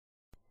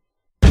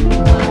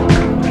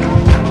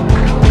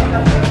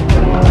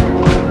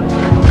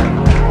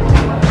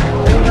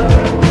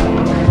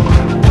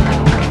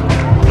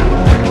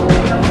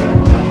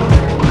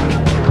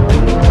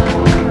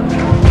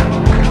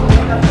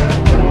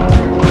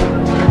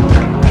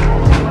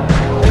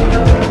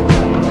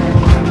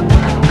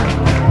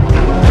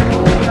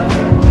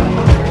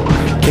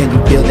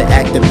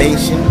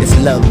information, it's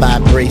love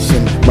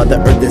vibration.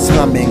 Mother Earth is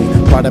humming,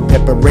 part of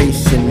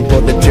preparation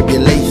for the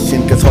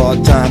tribulation, cause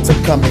hard times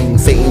are coming.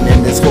 Satan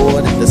and his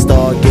horde at the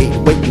Stargate,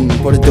 waiting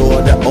for the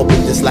door to open,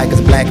 just like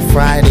it's Black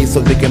Friday, so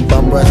they can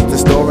bum rush the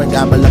store and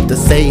gobble up the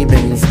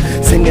savings.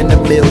 Singing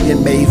a million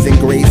amazing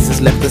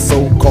graces, left the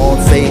so-called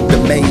saved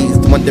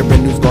amazed,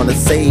 wondering who's gonna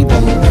save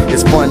them.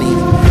 It's funny,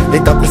 they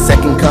thought the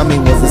second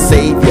coming was a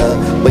savior,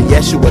 but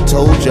Yeshua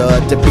told ya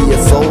to be a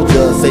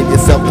soldier. Save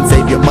yourself and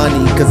save your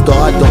money, cause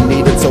God don't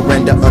need it,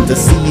 surrender unto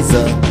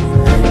Caesar.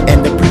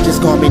 And the preachers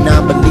call me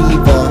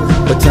non-believer,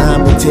 but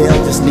time will tell,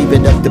 just leave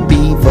it up to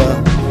Beaver,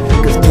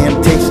 cause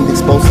temptation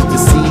exposes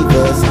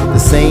deceivers. The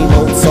same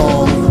old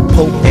song,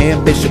 Pope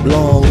and Bishop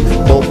Long,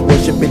 both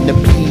worshiping the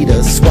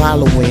Peter,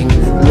 swallowing.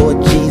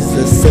 Lord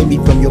Jesus, save me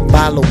from your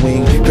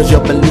following, cause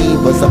your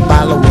believers are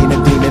following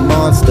a demon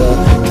monster,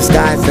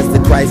 disguised as the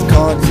Christ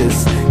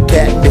conscious.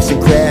 Catfish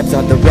and crabs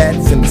are the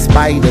rats and the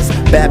spiders,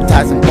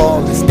 baptizing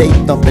Paul and stay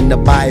thumping the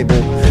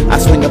Bible. I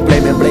swing a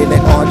flaming blade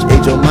like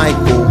Archangel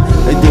Michael.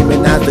 They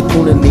demonize the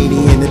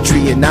Kundalini in the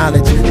tree of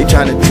knowledge. They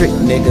tryna trick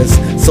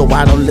niggas, so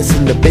I don't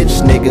listen to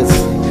bitch niggas.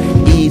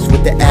 Eves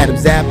with the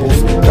Adam's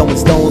apples, throwing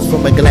stones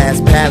from a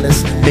glass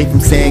palace made from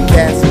sand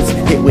castles,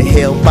 hit with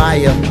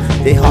hellfire.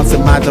 Their hearts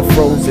and minds are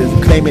frozen,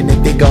 claiming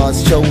that they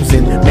God's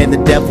chosen. Man,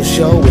 the devil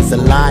show is a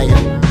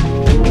liar.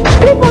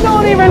 People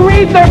don't even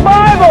read their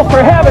Bible,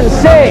 for heaven's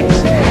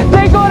sakes.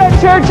 They go to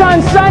church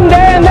on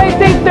Sunday and they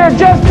think they're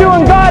just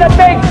doing God a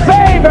big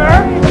favor.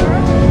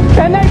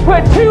 And they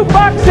put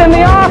 $2 in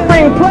the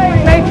offering plate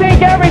and they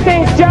think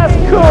everything's just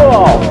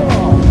cool.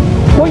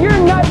 Well, you're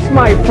nuts,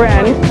 my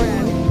friend.